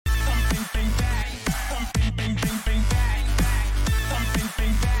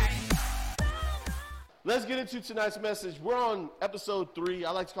Let's get into tonight's message. We're on episode 3.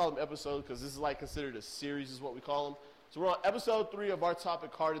 I like to call them episodes because this is like considered a series is what we call them. So we're on episode 3 of our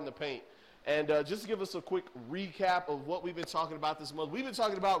topic, Hard in the Paint. And just to give us a quick recap of what we've been talking about this month, we've been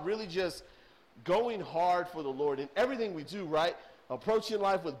talking about really just going hard for the Lord in everything we do, right? Approaching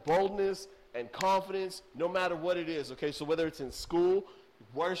life with boldness and confidence, no matter what it is, okay? So whether it's in school,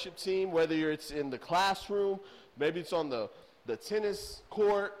 worship team, whether it's in the classroom, maybe it's on the tennis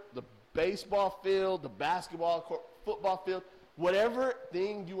court, the baseball field, the basketball court, football field, whatever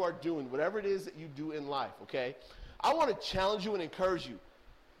thing you are doing, whatever it is that you do in life, okay? I want to challenge you and encourage you.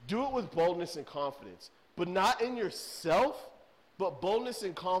 Do it with boldness and confidence, but not in yourself, but boldness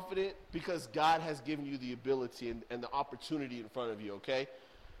and confidence because God has given you the ability and the opportunity in front of you, okay?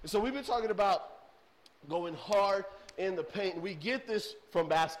 And so we've been talking about going hard in the paint, and we get this from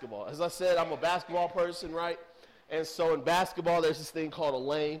basketball. As I said, I'm a basketball person, right? And so in basketball, there's this thing called a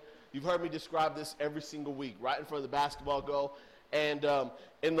lane. You've heard me describe this every single week, right in front of the basketball goal. And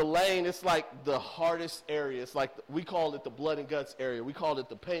in the lane, it's like the hardest area. It's like, we call it the blood and guts area. We call it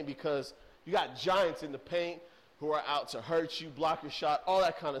the paint because you got giants in the paint who are out to hurt you, block your shot, all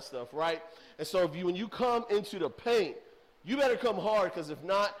that kind of stuff, right? And so when you come into the paint, you better come hard because if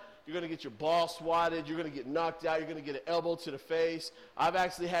not, you're going to get your ball swatted, you're going to get knocked out, you're going to get an elbow to the face. I've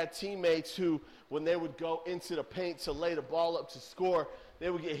actually had teammates who, when they would go into the paint to lay the ball up to score, they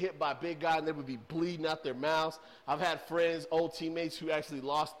would get hit by a big guy and they would be bleeding out their mouths. I've had friends, old teammates, who actually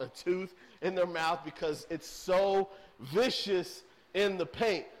lost a tooth in their mouth because it's so vicious in the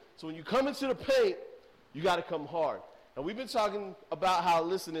paint. So when you come into the paint, you got to come hard. And we've been talking about how,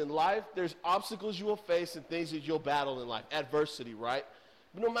 listen, in life, there's obstacles you will face and things that you'll battle in life, adversity, right?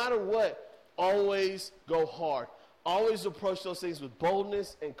 But no matter what, always go hard. Always approach those things with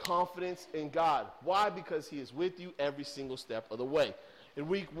boldness and confidence in God. Why? Because he is with you every single step of the way. In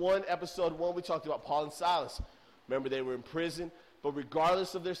week 1, episode 1, we talked about Paul and Silas. Remember, they were in prison, but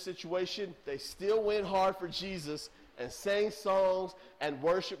regardless of their situation, they still went hard for Jesus and sang songs and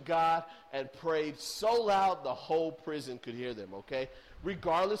worshiped God and prayed so loud the whole prison could hear them, okay?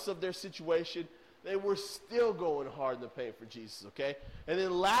 Regardless of their situation, they were still going hard in the paint for Jesus, okay? And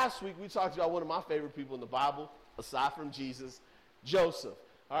then last week, we talked about one of my favorite people in the Bible, aside from Jesus, Joseph.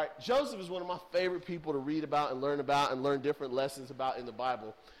 All right, Joseph is one of my favorite people to read about and learn different lessons about in the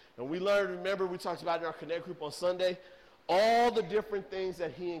Bible. And we learned, remember, we talked about in our Connect group on Sunday, all the different things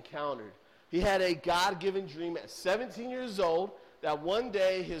that he encountered. He had a God-given dream at 17 years old that one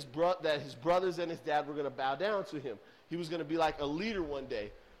day his brothers and his dad were going to bow down to him. He was going to be like a leader one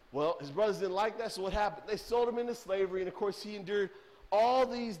day. Well, his brothers didn't like that, so what happened? They sold him into slavery, and of course he endured all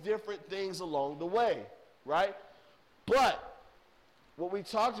these different things along the way, right? But what we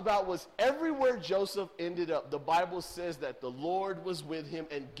talked about was everywhere Joseph ended up, the Bible says that the Lord was with him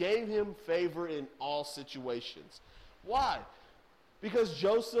and gave him favor in all situations. Why? Because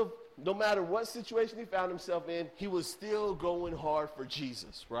Joseph, no matter what situation he found himself in, he was still going hard for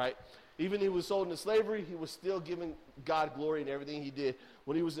Jesus, right? Even he was sold into slavery, he was still giving God glory in everything he did.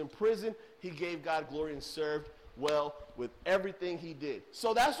 When he was in prison, he gave God glory and served well with everything he did.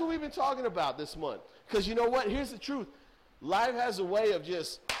 So that's what we've been talking about this month. Because you know what? Here's the truth. Life has a way of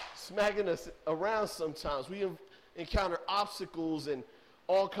just smacking us around sometimes. We encounter obstacles and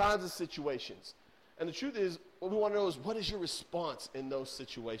all kinds of situations. And the truth is, what we want to know is, what is your response in those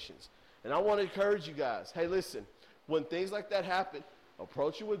situations? And I want to encourage you guys, hey, listen, when things like that happen,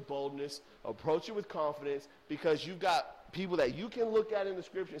 approach it with boldness, approach it with confidence, because you've got people that you can look at in the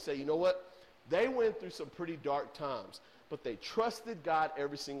scripture and say, you know what? They went through some pretty dark times, but they trusted God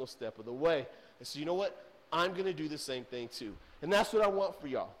every single step of the way. And so you know what? I'm going to do the same thing too. And that's what I want for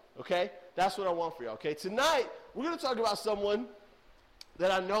y'all, okay? That's what I want for y'all, okay? Tonight, we're going to talk about someone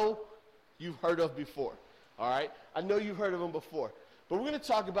that I know you've heard of before, all right? I know you've heard of him before. But we're going to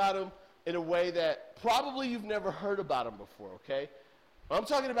talk about him in a way that probably you've never heard about him before, okay? What I'm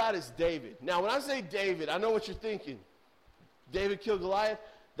talking about is David. Now, when I say David, I know what you're thinking. David killed Goliath?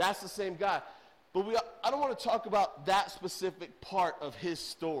 That's the same guy. But I don't want to talk about that specific part of his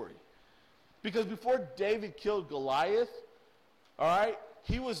story. Because before David killed Goliath, all right,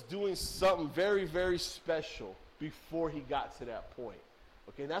 he was doing something very, very special before he got to that point.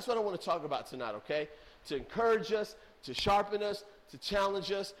 Okay, and that's what I want to talk about tonight, okay? To encourage us, to sharpen us, to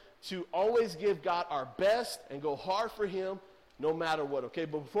challenge us, to always give God our best and go hard for him no matter what, okay?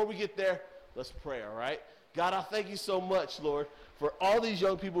 But before we get there, let's pray, all right? God, I thank you so much, Lord, for all these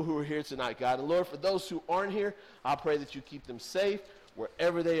young people who are here tonight, God. And Lord, for those who aren't here, I pray that you keep them safe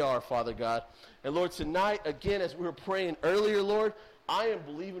wherever they are, Father God. And Lord, tonight, again, as we were praying earlier, Lord, I am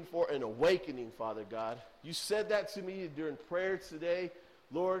believing for an awakening, Father God. You said that to me during prayer today.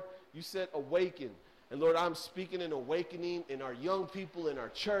 Lord, you said awaken. And Lord, I'm speaking an awakening in our young people, in our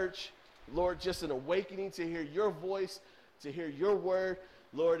church. Lord, just an awakening to hear your voice, to hear your word,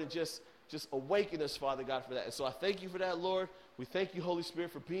 Lord, and just awaken us, Father God, for that. And so I thank you for that, Lord. We thank you, Holy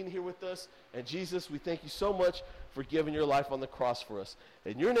Spirit, for being here with us. And Jesus, we thank you so much for giving your life on the cross for us.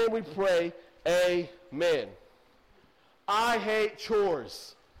 In your name we pray, amen. I hate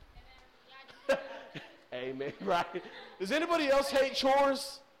chores. Amen, right? Does anybody else hate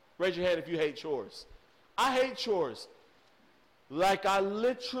chores? Raise your hand if you hate chores. I hate chores. Like, I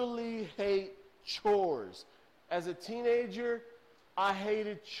literally hate chores. As a teenager, I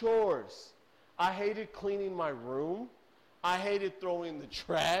hated chores. I hated cleaning my room. I hated throwing the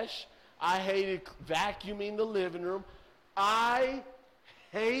trash. I hated vacuuming the living room. I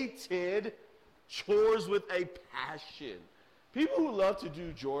hated chores with a passion. People who love to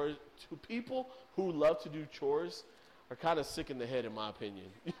do chores are kind of sick in the head, in my opinion.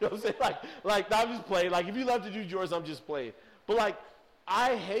 You know what I'm saying? Like I'm just playing. Like, if you love to do chores, I'm just playing. But like,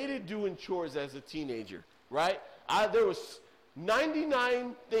 I hated doing chores as a teenager, right? There was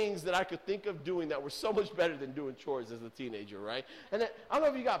 99 things that I could think of doing that were so much better than doing chores as a teenager, right? And I don't know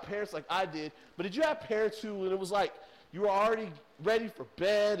if you got parents like I did, but did you have parents who, and it was like, you were already ready for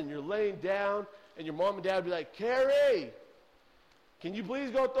bed and you're laying down and your mom and dad would be like, Carrie, can you please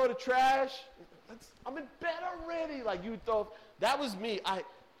go throw the trash? I'm in bed already. Like, you would throw, that was me.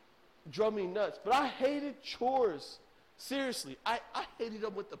 Drove me nuts. But I hated chores. Seriously, I hated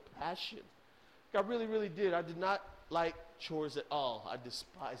them with a passion. I really, really did. I did not like chores at all. I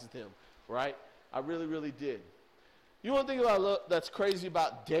despised them, right? I really, really did. You want to think about that's crazy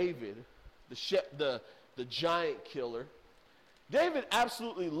about David, the giant killer? David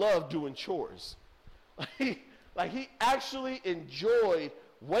absolutely loved doing chores. Like he actually enjoyed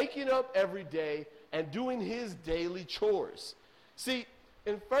waking up every day and doing his daily chores. See,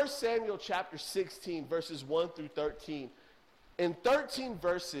 in 1 Samuel chapter 16, verses 1 through 13, in 13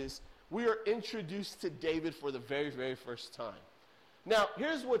 verses, we are introduced to David for the very, very first time. Now,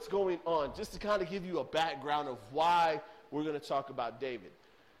 here's what's going on, just to kind of give you a background of why we're going to talk about David.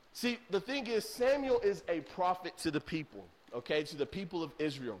 See, the thing is, Samuel is a prophet to the people, okay, to the people of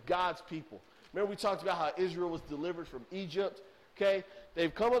Israel, God's people. Remember, we talked about how Israel was delivered from Egypt, okay?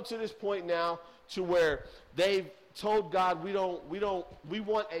 They've come up to this point now to where they've told God, we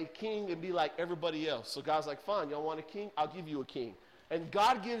want a king and be like everybody else. So God's like, fine, y'all want a king? I'll give you a king. And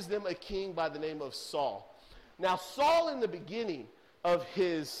God gives them a king by the name of Saul. Now, Saul, in the beginning of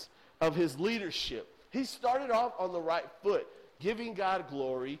his leadership, he started off on the right foot, giving God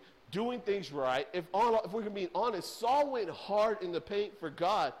glory, doing things right. If we're being honest, Saul went hard in the paint for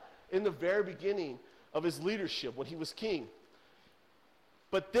God in the very beginning of his leadership when he was king.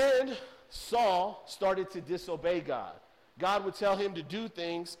 But then Saul started to disobey God. God would tell him to do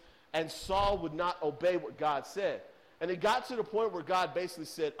things, and Saul would not obey what God said. And it got to the point where God basically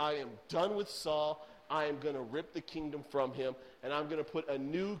said, I am done with Saul. I am going to rip the kingdom from him, and I'm going to put a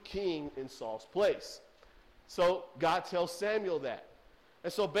new king in Saul's place. So God tells Samuel that.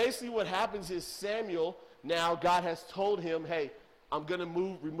 And so basically what happens is Samuel, now God has told him, hey, I'm going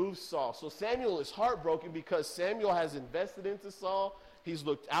to remove Saul. So Samuel is heartbroken because Samuel has invested into Saul. He's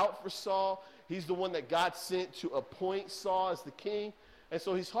looked out for Saul. He's the one that God sent to appoint Saul as the king. And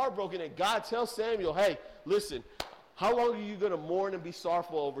so he's heartbroken, and God tells Samuel, hey, listen, how long are you going to mourn and be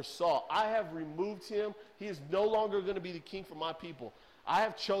sorrowful over Saul? I have removed him. He is no longer going to be the king for my people. I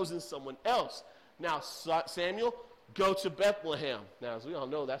have chosen someone else. Now, Samuel, go to Bethlehem. Now, as we all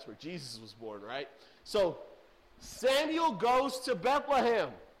know, that's where Jesus was born, right? So Samuel goes to Bethlehem,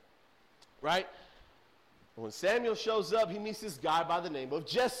 right? When Samuel shows up, he meets this guy by the name of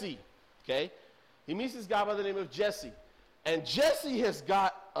Jesse, okay? He meets this guy by the name of Jesse. And Jesse has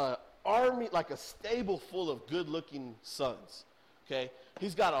got an army, like a stable full of good-looking sons, okay?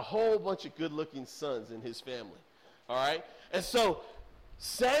 He's got a whole bunch of good-looking sons in his family, all right? And so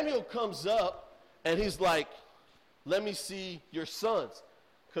Samuel comes up, and he's like, let me see your sons,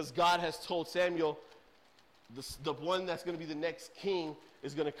 because God has told Samuel, the one that's going to be the next king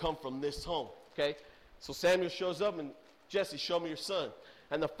is going to come from this home, okay? So Samuel shows up, and Jesse, show me your son.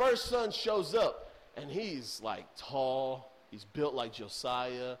 And the first son shows up, and he's like tall. He's built like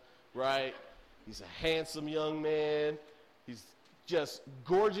Josiah, right? He's a handsome young man. He's just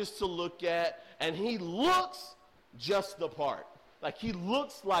gorgeous to look at, and he looks just the part. Like, he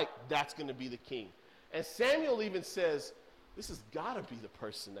looks like that's going to be the king. And Samuel even says, this has got to be the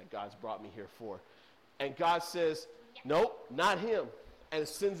person that God's brought me here for. And God says, nope, not him, and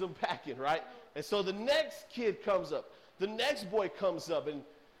sends him packing, right? And so the next kid comes up. The next boy comes up, and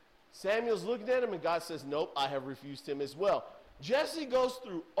Samuel's looking at him, and God says, nope, I have refused him as well. Jesse goes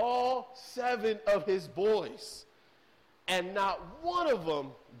through all 7 of his boys. And not one of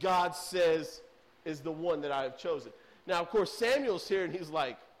them, God says, is the one that I have chosen. Now, of course, Samuel's here, and he's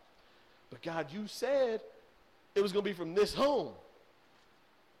like, but God, you said it was going to be from this home.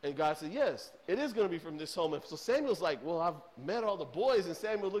 And God said, yes, it is going to be from this home. And so Samuel's like, well, I've met all the boys. And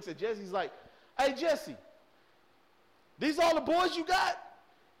Samuel looks at Jesse. He's like, hey, Jesse, these all the boys you got?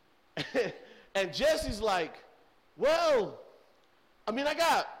 And Jesse's like, well, I mean, I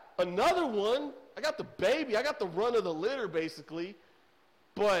got another one. I got the baby. I got the run of the litter, basically.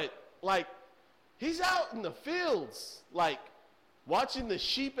 But, like, he's out in the fields, like, watching the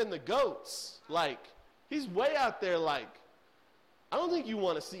sheep and the goats. Like, he's way out there, like, I don't think you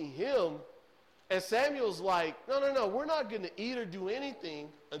want to see him. And Samuel's like, no, we're not going to eat or do anything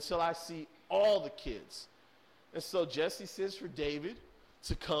until I see all the kids. And so Jesse sends for David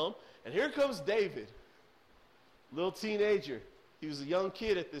to come. And here comes David, little teenager. He was a young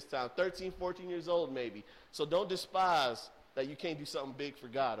kid at this time, 13, 14 years old maybe. So don't despise that you can't do something big for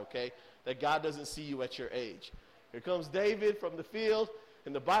God, okay? That God doesn't see you at your age. Here comes David from the field,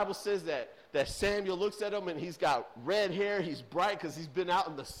 and the Bible says that Samuel looks at him, and he's got red hair. He's bright because he's been out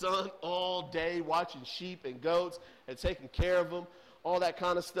in the sun all day watching sheep and goats and taking care of them, all that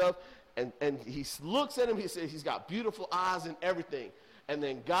kind of stuff. And he looks at him. He says he's got beautiful eyes and everything. And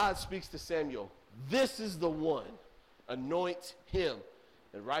then God speaks to Samuel. This is the one. Anoint him.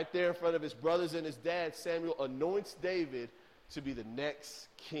 And right there in front of his brothers and his dad, Samuel anoints David to be the next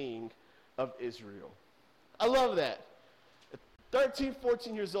king of Israel. I love that. At 13,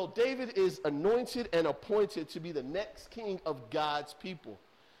 14 years old, David is anointed and appointed to be the next king of God's people.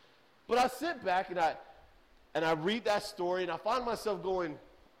 But I sit back and I read that story, and I find myself going,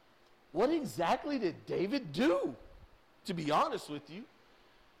 what exactly did David do? To be honest with you,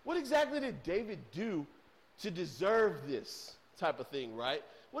 what exactly did David do to deserve this type of thing, right?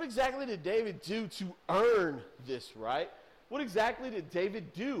 What exactly did David do to earn this, right? What exactly did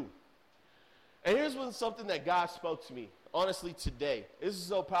David do? And here's something that God spoke to me, honestly, today. This is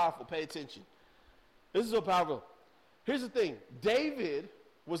so powerful. Pay attention. This is so powerful. Here's the thing. David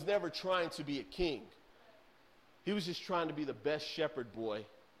was never trying to be a king. He was just trying to be the best shepherd boy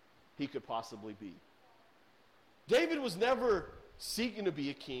he could possibly be. David was never seeking to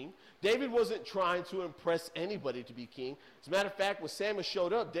be a king. David wasn't trying to impress anybody to be king. As a matter of fact, when Samuel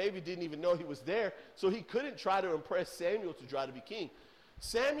showed up, David didn't even know he was there, so he couldn't try to impress Samuel to try to be king.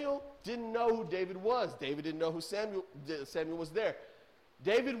 Samuel didn't know who David was. David didn't know who Samuel was there.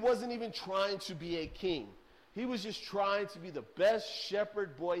 David wasn't even trying to be a king. He was just trying to be the best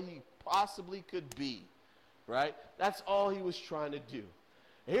shepherd boy he possibly could be, right? That's all he was trying to do.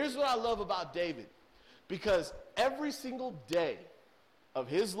 And here's what I love about David, because every single day of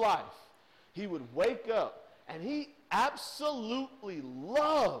his life, he would wake up, and he absolutely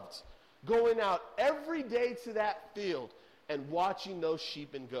loved going out every day to that field and watching those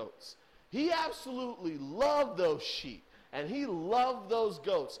sheep and goats. He absolutely loved those sheep, and he loved those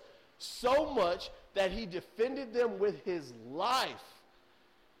goats so much that he defended them with his life.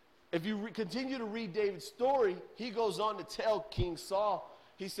 If you continue to read David's story, he goes on to tell King Saul,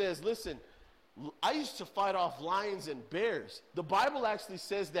 he says, listen, I used to fight off lions and bears. The Bible actually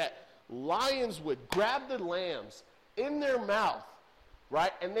says that lions would grab the lambs in their mouth,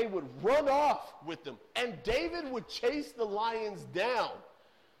 right? And they would run off with them. And David would chase the lions down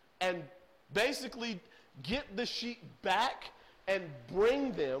and basically get the sheep back and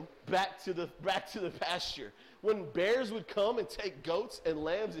bring them back to the pasture. When bears would come and take goats and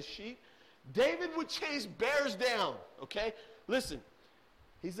lambs and sheep, David would chase bears down, okay? Listen,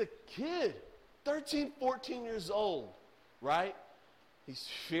 he's a kid, 13, 14 years old, right? He's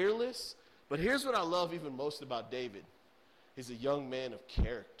fearless. But here's what I love even most about David. He's a young man of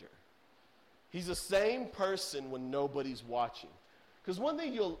character. He's the same person when nobody's watching. Because one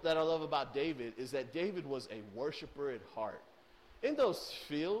thing that I love about David is that David was a worshiper at heart. In those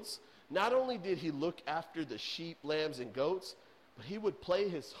fields, not only did he look after the sheep, lambs, and goats, but he would play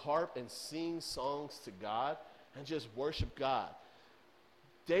his harp and sing songs to God and just worship God.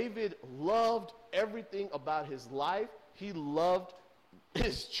 David loved everything about his life. He loved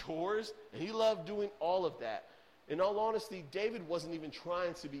his chores, and he loved doing all of that. In all honesty, David wasn't even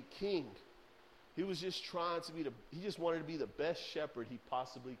trying to be king. He was just trying to he just wanted to be the best shepherd he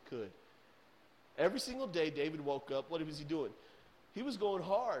possibly could. Every single day David woke up, what was he doing? He was going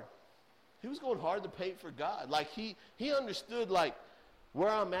hard. He was going hard to paint for God. Like he understood, like, where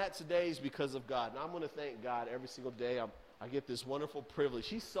I'm at today is because of God. And I'm going to thank God every single day. I get this wonderful privilege.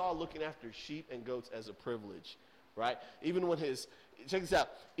 He saw looking after sheep and goats as a privilege, right? Check this out,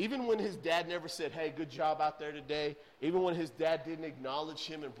 even when his dad never said, hey, good job out there today, even when his dad didn't acknowledge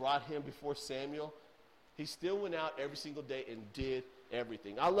him and brought him before Samuel, he still went out every single day and did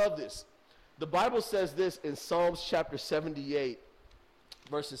everything. I love this. The Bible says this in Psalms chapter 78,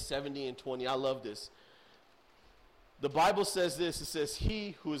 verses 70 and 20. I love this. The Bible says this. It says,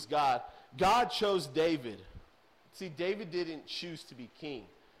 he who is God chose David. See, David didn't choose to be king.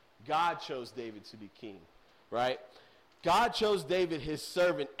 God chose David to be king, right? God chose David, his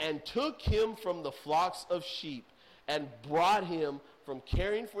servant, and took him from the flocks of sheep and brought him from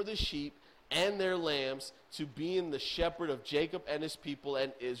caring for the sheep and their lambs to being the shepherd of Jacob and his people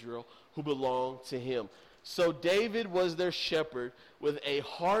and Israel who belonged to him. So David was their shepherd with a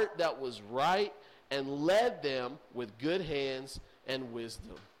heart that was right and led them with good hands and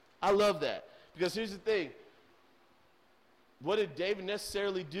wisdom. I love that, because here's the thing. What did David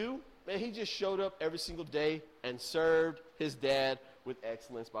necessarily do? Man, he just showed up every single day and served his dad with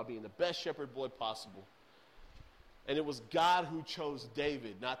excellence by being the best shepherd boy possible. And it was God who chose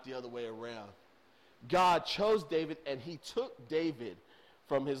David, not the other way around. God chose David, and he took David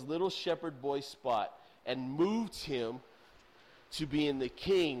from his little shepherd boy spot and moved him to being the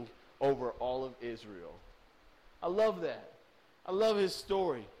king over all of Israel. I love that. I love his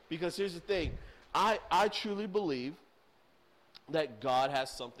story, because here's the thing. I truly believe that God has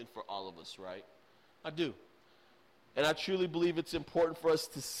something for all of us, right? I do. And I truly believe it's important for us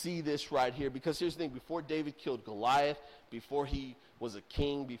to see this right here, because here's the thing. Before David killed Goliath, before he was a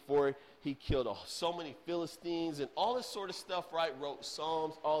king, before he killed so many Philistines and all this sort of stuff, right? Wrote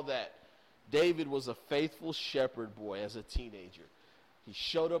Psalms, all that. David was a faithful shepherd boy as a teenager. He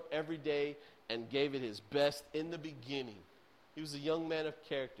showed up every day and gave it his best in the beginning. He was a young man of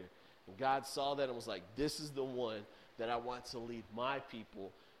character. And God saw that and was like, this is the one that I want to lead my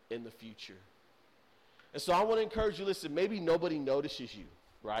people in the future. And so I want to encourage you, listen, maybe nobody notices you,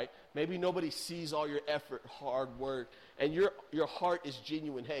 right? Maybe nobody sees all your effort, hard work, and your heart is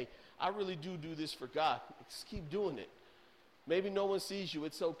genuine. Hey, I really do this for God. Just keep doing it. Maybe no one sees you.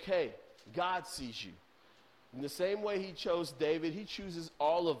 It's okay. God sees you. In the same way he chose David, he chooses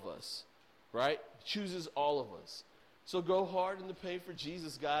all of us, right? He chooses all of us. So go hard in the paint for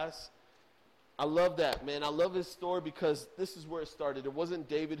Jesus, guys. I love that, man. I love his story, because this is where it started. It wasn't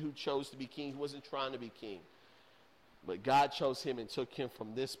David who chose to be king. He wasn't trying to be king. But God chose him and took him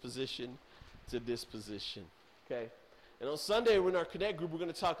from this position to this position, okay? And on Sunday, in our Connect group, we're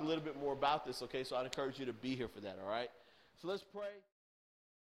going to talk a little bit more about this, okay? So I'd encourage you to be here for that, all right? So let's pray.